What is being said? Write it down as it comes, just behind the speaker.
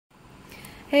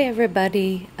Hey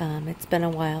everybody, it's been a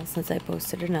while since I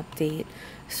posted an update,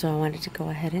 so I wanted to go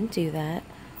ahead and do that.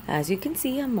 As you can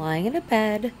see, I'm lying in a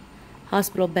bed,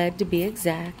 hospital bed to be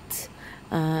exact.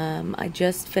 I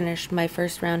just finished my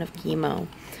first round of chemo.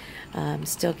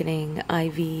 Still getting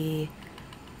IV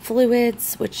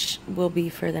fluids, which will be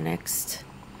for the next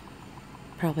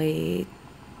probably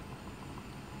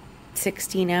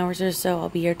 16 hours or so. I'll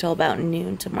be here till about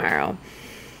noon tomorrow.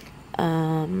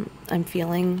 I'm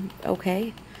feeling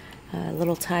okay, a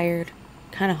little tired,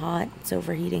 kind of hot. It's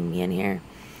overheating me in here.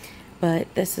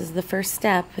 But this is the first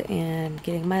step in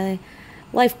getting my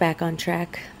life back on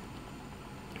track.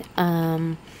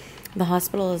 The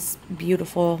hospital is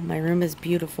beautiful. My room is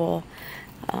beautiful.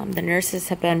 The nurses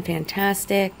have been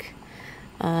fantastic.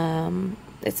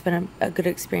 It's been a good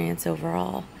experience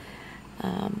overall.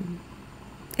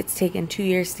 It's taken 2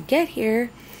 years to get here,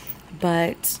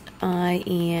 but I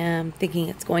am thinking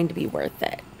it's going to be worth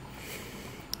it.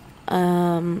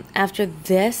 After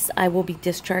this, I will be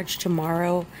discharged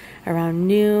tomorrow around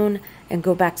noon and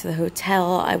go back to the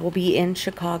hotel. I will be in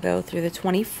Chicago through the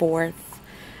 24th.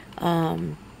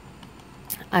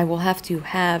 I will have to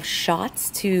have shots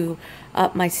to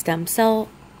up my stem cell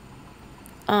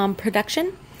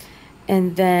production.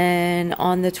 And then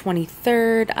on the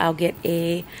 23rd, I'll get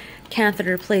a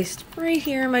catheter placed right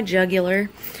here in my jugular.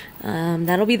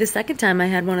 That'll be the second time I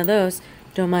had one of those.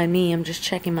 Don't mind me, I'm just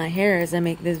checking my hair as I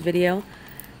make this video.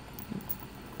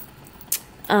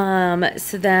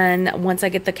 So then once I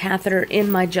get the catheter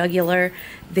in my jugular,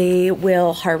 they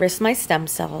will harvest my stem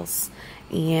cells.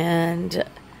 And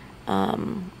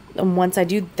once I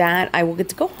do that, I will get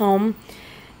to go home.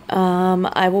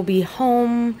 I will be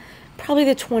home probably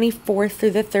the 24th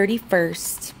through the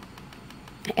 31st.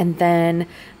 And then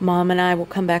Mom and I will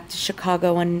come back to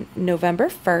Chicago on November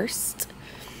 1st.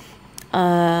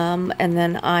 And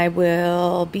then I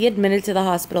will be admitted to the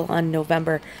hospital on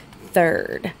November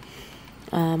 3rd.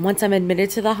 Once I'm admitted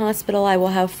to the hospital, I will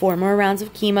have 4 more rounds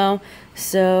of chemo.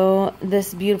 So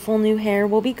this beautiful new hair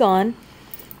will be gone,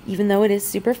 even though it is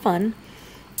super fun.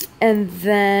 And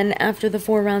then after the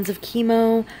 4 rounds of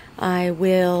chemo, I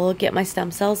will get my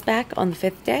stem cells back on the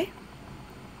 5th day.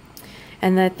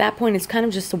 And at that point, it's kind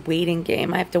of just a waiting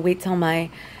game. I have to wait till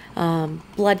my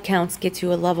blood counts get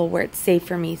to a level where it's safe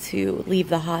for me to leave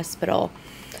the hospital.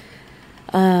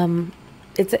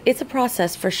 It's a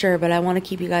process for sure, but I want to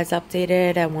keep you guys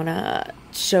updated. I want to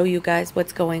show you guys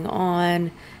what's going on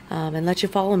and let you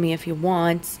follow me if you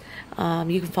want.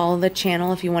 You can follow the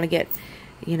channel if you want to get,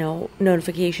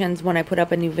 notifications when I put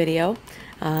up a new video.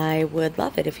 I would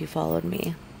love it if you followed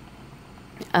me.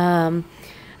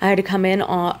 I had to come in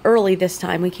early this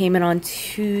time. We came in on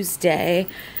Tuesday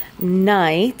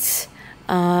night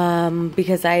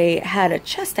because I had a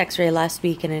chest x-ray last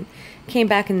week and it came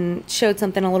back and showed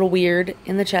something a little weird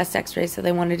in the chest x-ray, so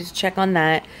they wanted to check on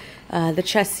that. The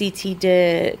chest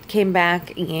CT came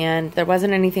back and there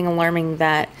wasn't anything alarming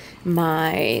that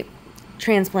my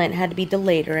transplant had to be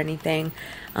delayed or anything.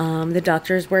 The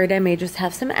doctor is worried I may just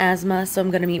have some asthma, so I'm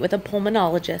going to meet with a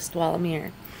pulmonologist while I'm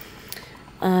here.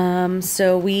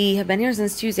 So we have been here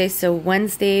since Tuesday. So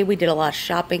Wednesday we did a lot of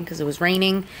shopping because it was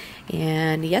raining.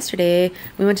 And yesterday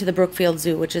we went to the Brookfield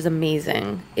Zoo, which is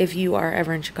amazing. If you are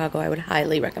ever in Chicago, I would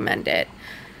highly recommend it.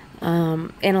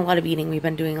 And a lot of eating. We've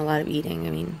been doing a lot of eating. I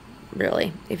mean,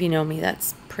 really, if you know me,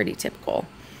 that's pretty typical.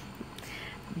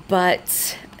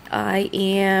 But I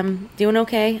am doing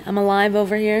okay. I'm alive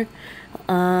over here.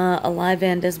 Alive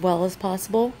and as well as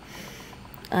possible.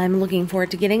 I'm looking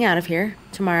forward to getting out of here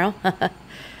tomorrow.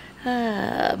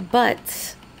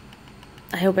 But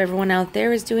I hope everyone out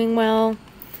there is doing well.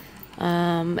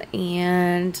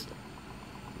 And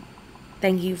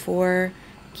thank you for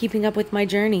keeping up with my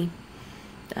journey.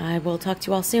 I will talk to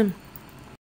you all soon.